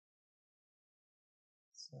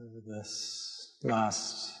Over this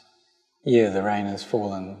last year, the rain has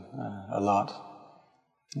fallen a lot.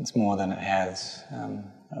 It's more than it has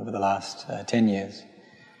over the last 10 years.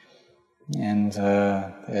 And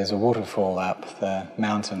there's a waterfall up the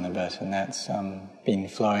mountain a bit, and that's been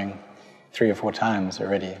flowing 3 or 4 times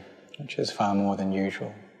already, which is far more than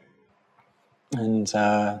usual. And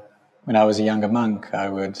when I was a younger monk, I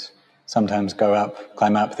would sometimes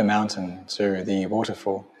climb up the mountain to the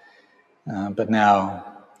waterfall. But now,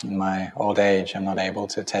 in my old age, I'm not able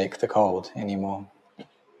to take the cold anymore.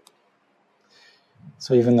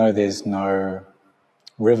 So even though there's no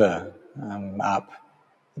river up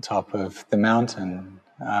the top of the mountain,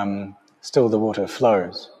 still the water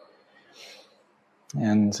flows.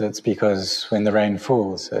 And it's because when the rain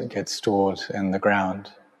falls, it gets stored in the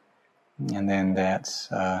ground, and then that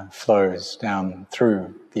flows down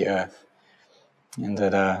through the earth, and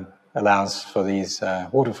it allows for these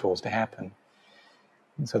waterfalls to happen.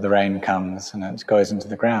 And so the rain comes and it goes into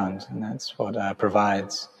the ground, and that's what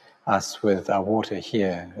provides us with our water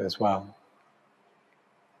here as well.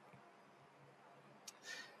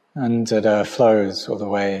 And it flows all the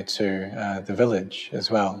way to the village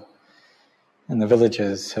as well. And the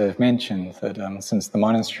villagers have mentioned that since the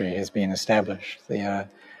monastery has been established, the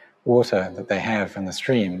water that they have in the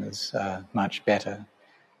stream is much better.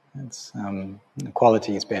 The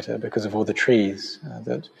quality is better because of all the trees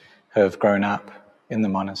that have grown up in the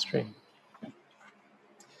monastery.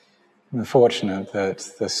 We're fortunate that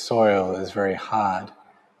the soil is very hard,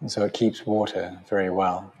 and so it keeps water very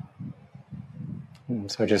well. And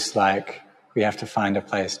so just like we have to find a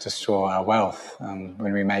place to store our wealth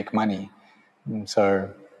when we make money, and so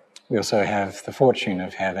we also have the fortune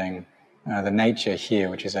of having the nature here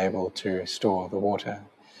which is able to store the water.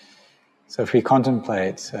 So if we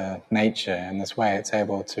contemplate nature in this way, it's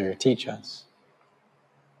able to teach us.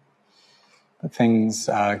 But things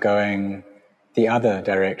are going the other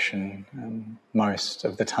direction most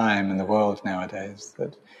of the time in the world nowadays,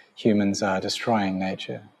 that humans are destroying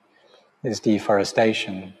nature. There's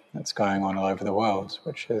deforestation that's going on all over the world,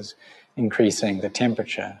 which is increasing the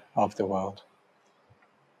temperature of the world.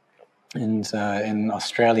 And in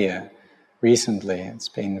Australia, recently, it's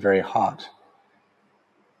been very hot.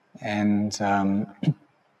 And the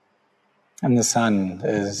sun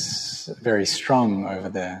is very strong over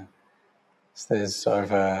there. So there's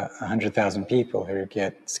over 100,000 people who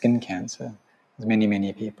get skin cancer. There's many,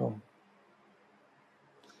 many people.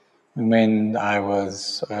 And when I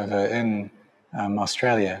was over in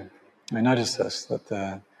Australia, I noticed this, that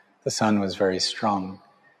the sun was very strong.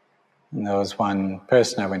 And there was one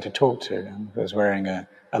person I went to talk to who was wearing a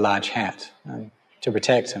large hat to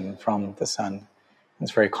protect him from the sun.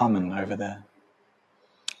 It's very common over there.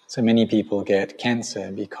 So many people get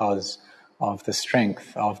cancer because of the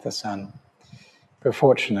strength of the sun. We're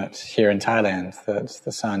fortunate here in Thailand that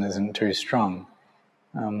the sun isn't too strong,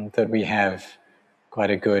 that we have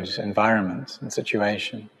quite a good environment and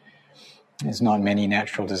situation. There's not many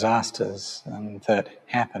natural disasters that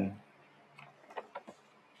happen.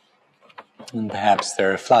 And perhaps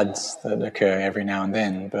there are floods that occur every now and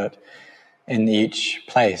then, but in each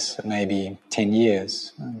place it may be 10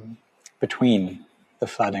 years between the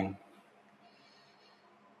flooding.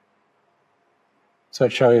 So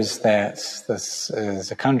it shows that this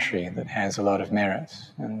is a country that has a lot of merit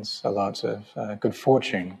and a lot of good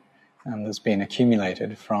fortune that's been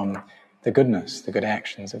accumulated from the goodness, the good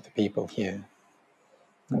actions of the people here.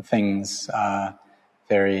 And things are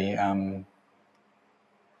very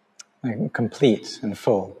complete and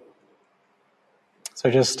full. So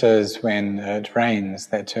just as when it rains,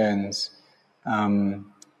 that turns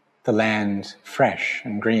the land fresh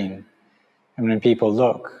and green, and when people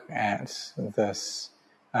look at this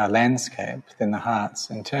landscape, then the hearts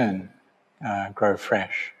in turn grow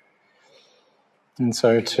fresh. And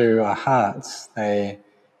so to our hearts, they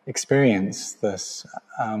experience this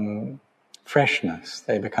freshness.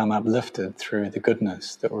 They become uplifted through the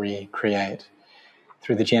goodness that we create,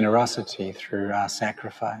 through the generosity, through our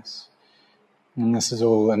sacrifice. And this is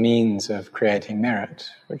all a means of creating merit,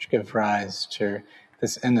 which give rise to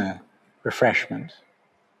this inner refreshment.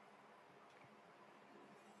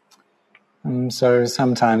 And so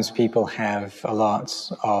sometimes people have a lot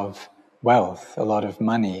of wealth, a lot of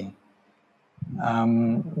money,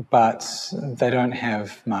 but they don't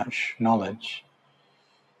have much knowledge.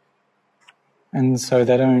 And so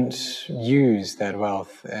they don't use that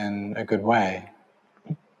wealth in a good way.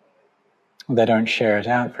 They don't share it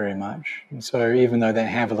out very much. And so even though they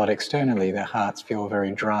have a lot externally, their hearts feel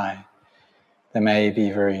very dry. They may be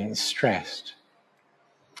very stressed.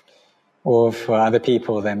 Or for other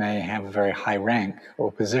people, they may have a very high rank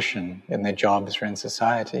or position in their jobs or in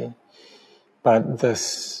society. But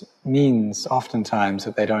this means oftentimes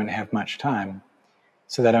that they don't have much time,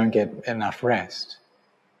 so they don't get enough rest.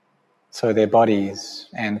 So their bodies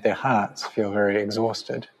and their hearts feel very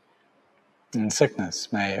exhausted, and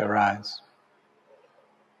sickness may arise.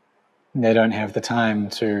 They don't have the time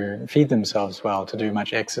to feed themselves well, to do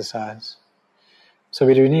much exercise. So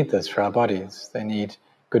we do need this for our bodies. They need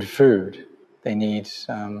good food. They need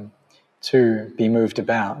to be moved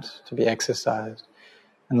about, to be exercised.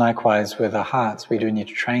 And likewise with our hearts, we do need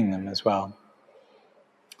to train them as well.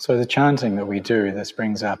 So the chanting that we do, this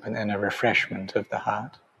brings up an inner refreshment of the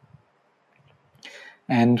heart.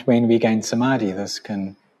 And when we gain samadhi, this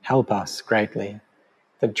can help us greatly.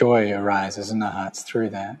 The joy arises in our hearts through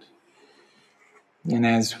that. And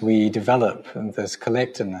as we develop this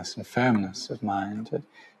collectedness and firmness of mind, it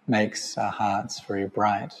makes our hearts very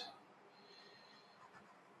bright.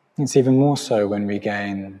 It's even more so when we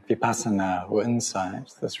gain vipassana or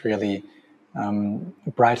insight. This really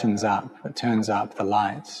brightens up, it turns up the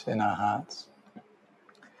light in our hearts.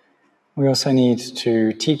 We also need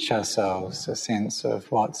to teach ourselves a sense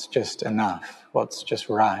of what's just enough, what's just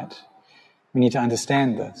right. We need to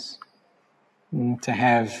understand this, to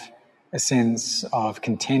have a sense of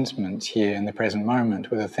contentment here in the present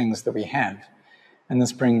moment with the things that we have. And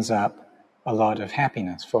this brings up a lot of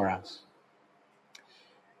happiness for us.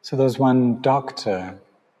 So there was one doctor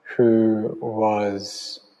who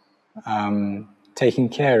was taking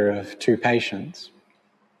care of two patients.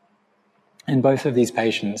 And both of these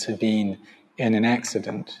patients had been in an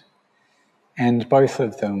accident. And both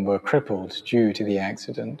of them were crippled due to the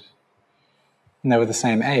accident. And they were the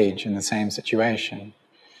same age in the same situation.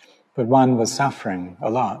 But one was suffering a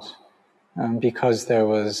lot because there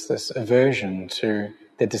was this aversion to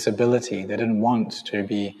their disability. They didn't want to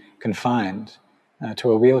be confined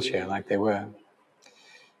to a wheelchair like they were.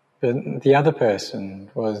 But the other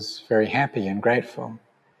person was very happy and grateful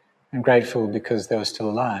because they were still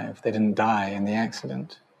alive. They didn't die in the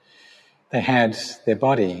accident. They had their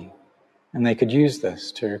body, and they could use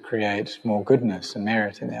this to create more goodness and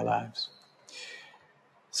merit in their lives.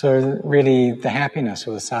 So really, the happiness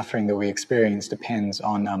or the suffering that we experience depends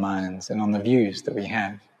on our minds and on the views that we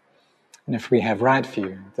have. And if we have right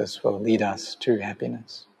view, this will lead us to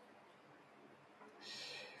happiness.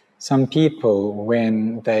 Some people,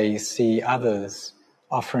 when they see others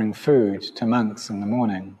offering food to monks in the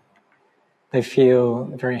morning, they feel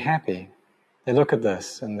very happy. They look at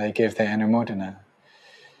this and they give their anumodana.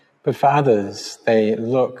 But for others, they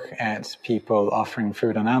look at people offering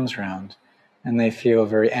food on alms round and they feel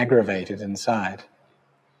very aggravated inside.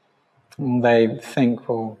 And they think,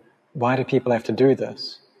 well, why do people have to do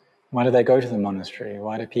this? Why do they go to the monastery?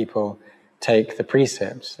 Why do people take the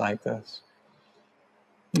precepts like this?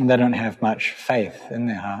 And they don't have much faith in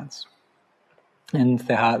their hearts. And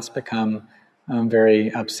their hearts become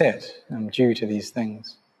very upset due to these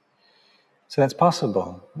things. So that's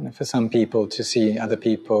possible for some people to see other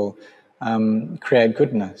people create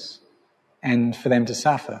goodness and for them to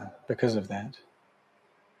suffer because of that.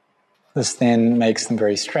 This then makes them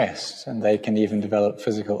very stressed and they can even develop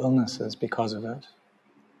physical illnesses because of it.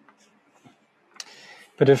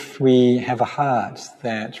 But if we have a heart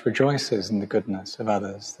that rejoices in the goodness of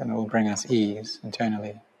others, then it will bring us ease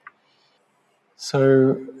internally.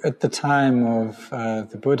 So at the time of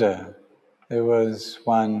the Buddha, there was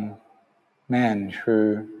one man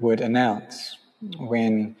who would announce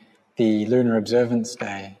when the lunar observance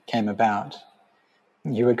day came about.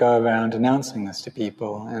 He would go around announcing this to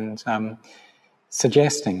people and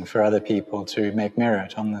suggesting for other people to make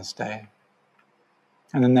merit on this day.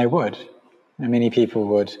 And then they would. And many people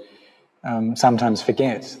would sometimes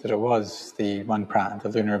forget that it was the one prat, the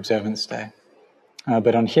lunar observance day.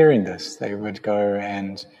 But on hearing this, they would go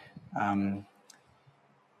and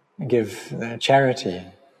give charity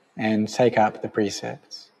and take up the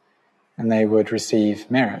precepts, and they would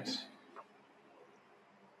receive merit.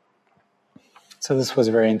 So this was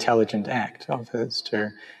a very intelligent act of his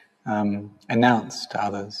to announce to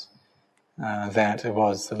others that it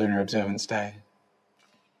was the lunar observance day.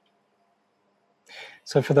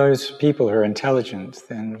 So for those people who are intelligent,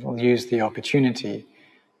 then we'll use the opportunity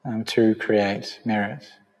to create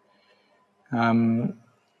merit. And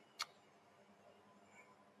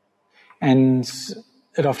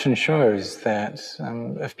it often shows that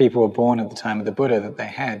if people were born at the time of the Buddha, that they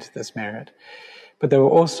had this merit. But there were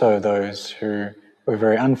also those who were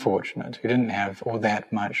very unfortunate, who didn't have all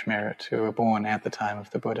that much merit, who were born at the time of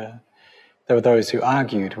the Buddha. There were those who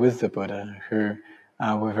argued with the Buddha, who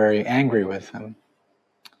were very angry with him.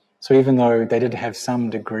 So even though they did have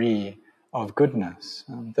some degree of goodness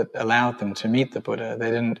that allowed them to meet the Buddha.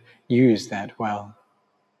 They didn't use that well.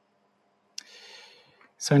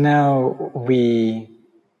 So now we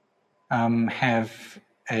have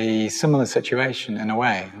a similar situation in a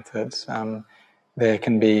way, that there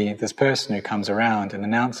can be this person who comes around and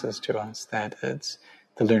announces to us that it's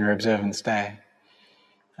the Lunar Observance Day.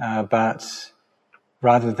 But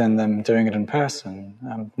rather than them doing it in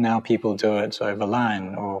person, now people do it over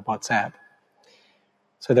line or WhatsApp.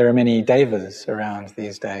 So there are many devas around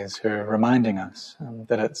these days who are reminding us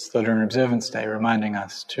that it's the Lunar Observance Day, reminding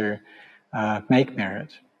us to make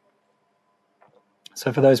merit.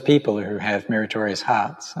 So for those people who have meritorious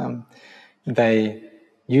hearts, they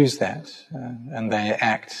use that and they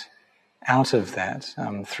act out of that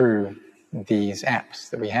through these apps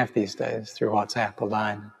that we have these days, through WhatsApp or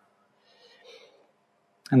Line.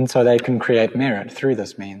 And so they can create merit through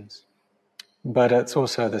this means. But it's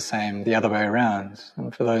also the same the other way around.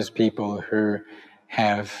 And for those people who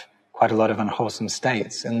have quite a lot of unwholesome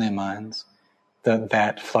states in their minds,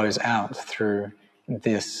 that flows out through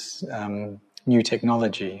this new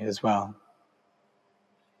technology as well.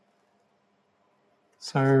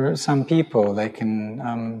 So some people, they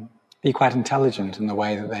can be quite intelligent in the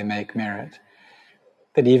way that they make merit.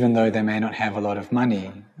 That even though they may not have a lot of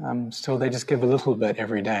money, still they just give a little bit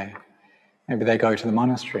every day. Maybe they go to the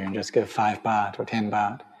monastery and just give 5 baht or 10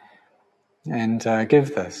 baht and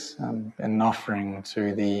give this in an offering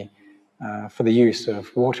to for the use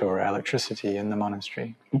of water or electricity in the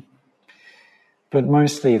monastery. But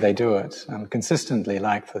mostly they do it consistently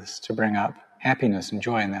like this to bring up happiness and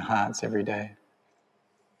joy in their hearts every day.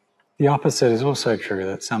 The opposite is also true,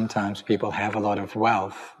 that sometimes people have a lot of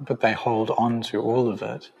wealth, but they hold on to all of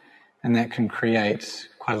it, and that can create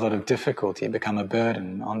quite a lot of difficulty, become a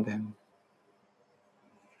burden on them.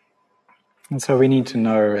 And so we need to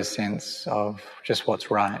know a sense of just what's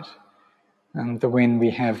right. And that when we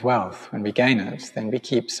have wealth, when we gain it, then we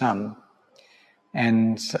keep some.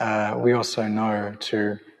 And we also know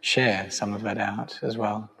to share some of it out as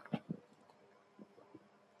well.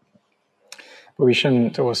 But we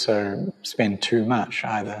shouldn't also spend too much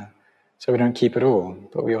either. So we don't keep it all,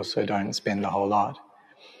 but we also don't spend a whole lot.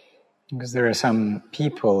 Because there are some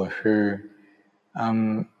people who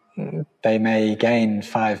they may gain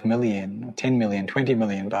 5 million, 10 million, 20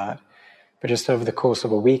 million baht, but just over the course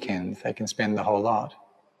of a weekend, they can spend the whole lot.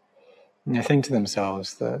 And they think to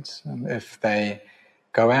themselves that if they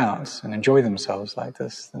go out and enjoy themselves like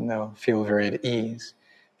this, then they'll feel very at ease,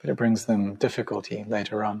 but it brings them difficulty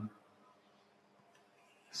later on.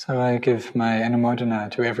 So I give my anumodana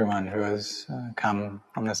to everyone who has come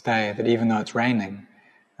on this day, that even though it's raining,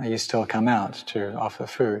 you still come out to offer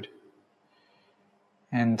food.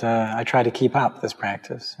 And I try to keep up this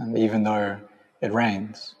practice, and even though it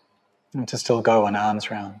rains, and to still go on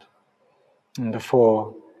alms round. And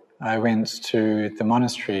before I went to the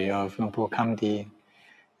monastery of Luang Por Khamdi,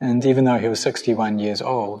 and even though he was 61 years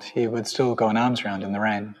old, he would still go on alms round in the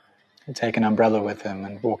rain. He'd take an umbrella with him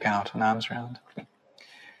and walk out on alms round.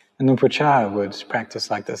 And Luang Por Chah would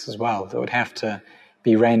practice like this as well. It would have to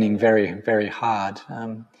be raining very, very hard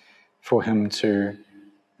for him to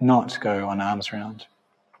not go on alms round.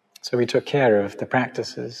 So we took care of the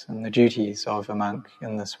practices and the duties of a monk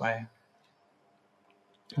in this way.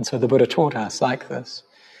 And so the Buddha taught us like this,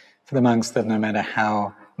 for the monks, that no matter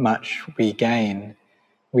how much we gain,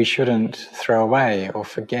 we shouldn't throw away or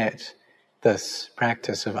forget this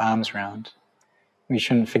practice of alms round. We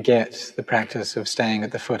shouldn't forget the practice of staying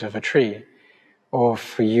at the foot of a tree or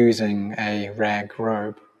for using a rag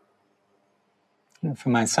robe. And for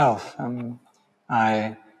myself,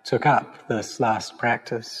 I took up this last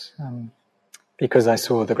practice because I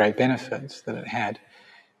saw the great benefits that it had.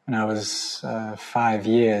 When I was 5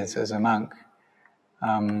 years as a monk,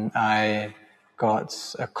 I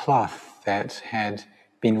got a cloth that had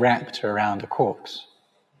been wrapped around a corpse.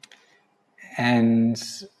 And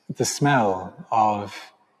the smell of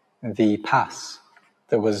the pus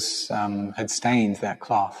that was had stained that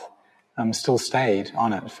cloth still stayed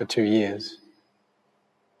on it for 2 years.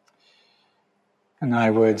 And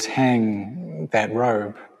I would hang that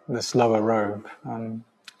robe, this lower robe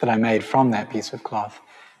that I made from that piece of cloth,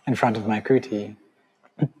 in front of my kuti.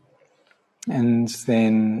 And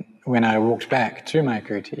then when I walked back to my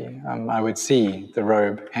kuti, I would see the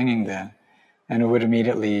robe hanging there, and it would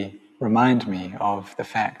immediately remind me of the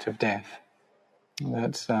fact of death.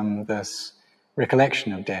 That this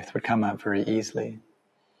recollection of death would come up very easily.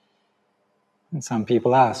 And some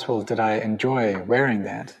people ask, well, did I enjoy wearing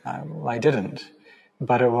that? Well, I didn't.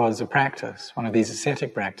 But it was a practice, one of these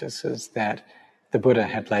ascetic practices that the Buddha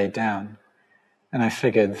had laid down. And I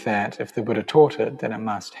figured that if the Buddha taught it, then it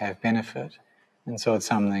must have benefit. And so it's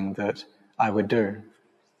something that I would do.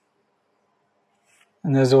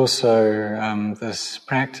 And there's also this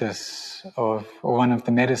practice of, or one of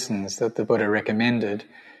the medicines that the Buddha recommended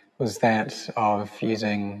was that of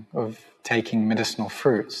taking medicinal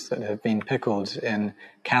fruits that have been pickled in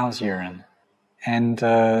cow's urine. And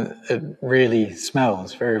it really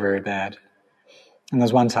smells very, very bad. And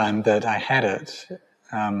there's one time that I had it,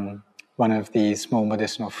 one of the small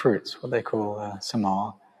medicinal fruits, what they call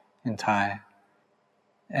samal in Thai.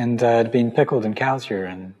 And it had been pickled in cow's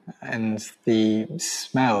urine, and the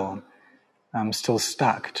smell still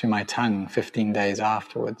stuck to my tongue 15 days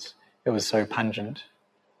afterwards. It was so pungent.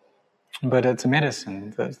 But it's a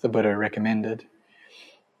medicine that the Buddha recommended.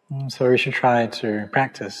 So we should try to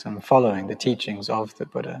practice following the teachings of the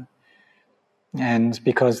Buddha. And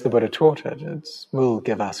because the Buddha taught it, it will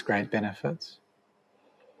give us great benefits.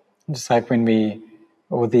 Just like the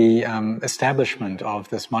establishment of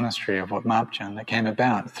this monastery of Wat Marpchan that came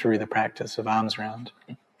about through the practice of alms round.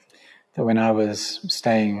 That when I was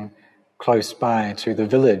staying close by to the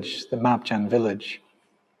village, the Marpchan village,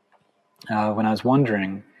 when I was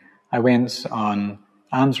wandering, I went on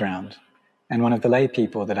alms round, and one of the lay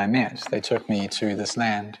people that I met, they took me to this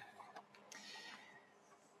land.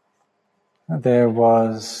 There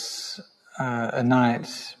was a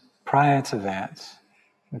night prior to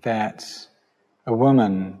that a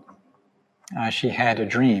woman, she had a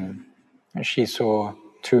dream. She saw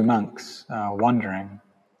two monks wandering.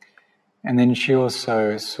 And then she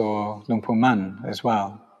also saw Luang Pu Man as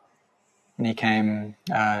well. And he came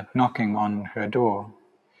knocking on her door.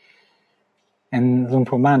 And Luang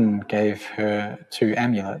Pu Man gave her 2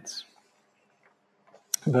 amulets.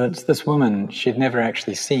 But this woman, she'd never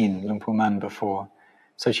actually seen Luang Pu Man before,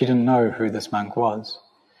 so she didn't know who this monk was.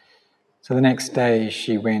 So the next day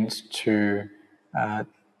she went to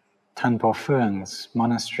Tan Po Phuong's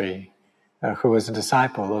monastery, who was a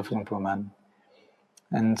disciple of Luang Pu Man.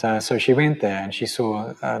 And so she went there and she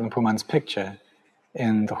saw Luang Pu Man's picture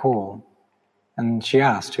in the hall. And she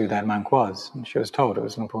asked who that monk was, and she was told it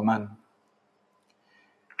was Luang Pu Man.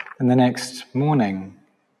 And the next morning,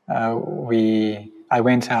 I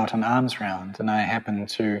went out on alms round, and I happened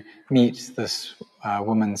to meet this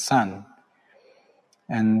woman's son.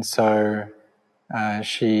 And so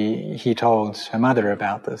he told her mother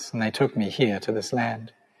about this, and they took me here to this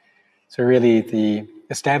land. So really the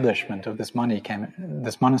establishment of this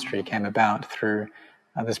monastery came about through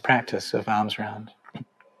this practice of alms round.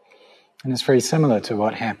 And it's very similar to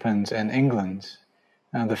what happened in England,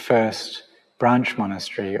 the first branch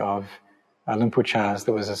monastery of Luang Pu Chah's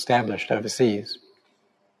that was established overseas.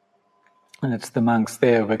 And it's the monks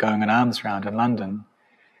there were going on alms round in London,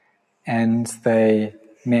 and they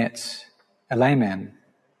met a layman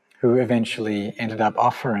who eventually ended up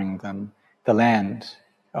offering them the land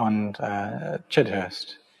on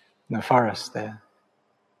Chidhurst, in the forest there.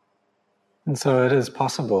 And so it is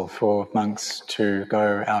possible for monks to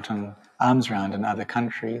go out on alms round in other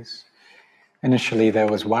countries. Initially there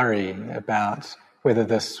was worry about whether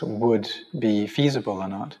this would be feasible or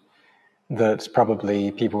not, that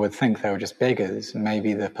probably people would think they were just beggars and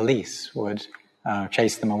maybe the police would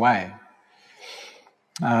chase them away.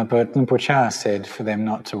 But Luang Pu Chah said for them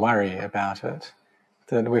not to worry about it,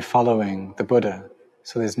 that we're following the Buddha,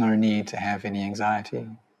 so there's no need to have any anxiety.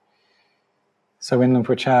 So when Luang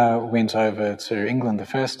Pu Chah went over to England the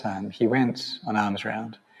first time, he went on alms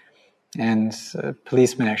round, and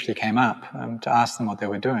policemen actually came up to ask them what they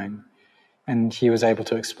were doing. And he was able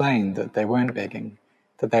to explain that they weren't begging,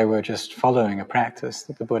 that they were just following a practice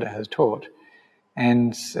that the Buddha has taught.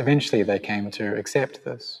 And eventually they came to accept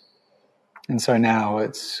this. And so now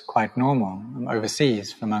it's quite normal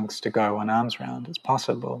overseas for monks to go on alms round. It's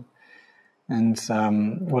possible. And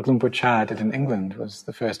what Luang Pu Chah did in England was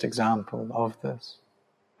the first example of this.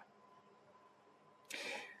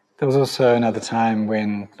 There was also another time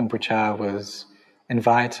when Luang Pu Chah was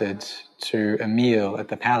invited to a meal at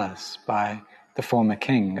the palace by the former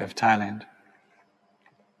king of Thailand.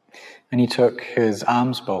 And he took his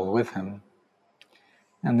alms bowl with him.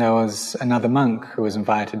 And there was another monk who was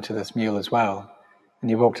invited to this meal as well. And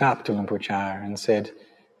he walked up to Luang Pu Chah and said,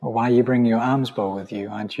 "Well, why are you bringing your alms bowl with you?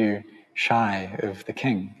 Aren't you shy of the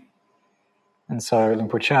king?" And so Luang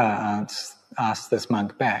Pu Chah asked this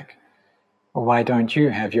monk back, "Well, why don't you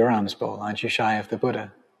have your alms bowl? Aren't you shy of the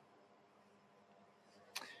Buddha?"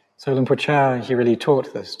 So Luang Pu Chah, he really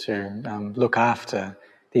taught this to look after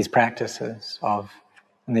these practices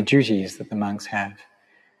and the duties that the monks have,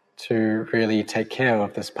 to really take care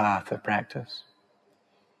of this path of practice.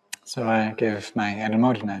 So I give my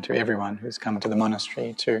anumodana to everyone who's come to the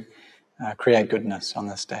monastery to create goodness on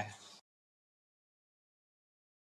this day.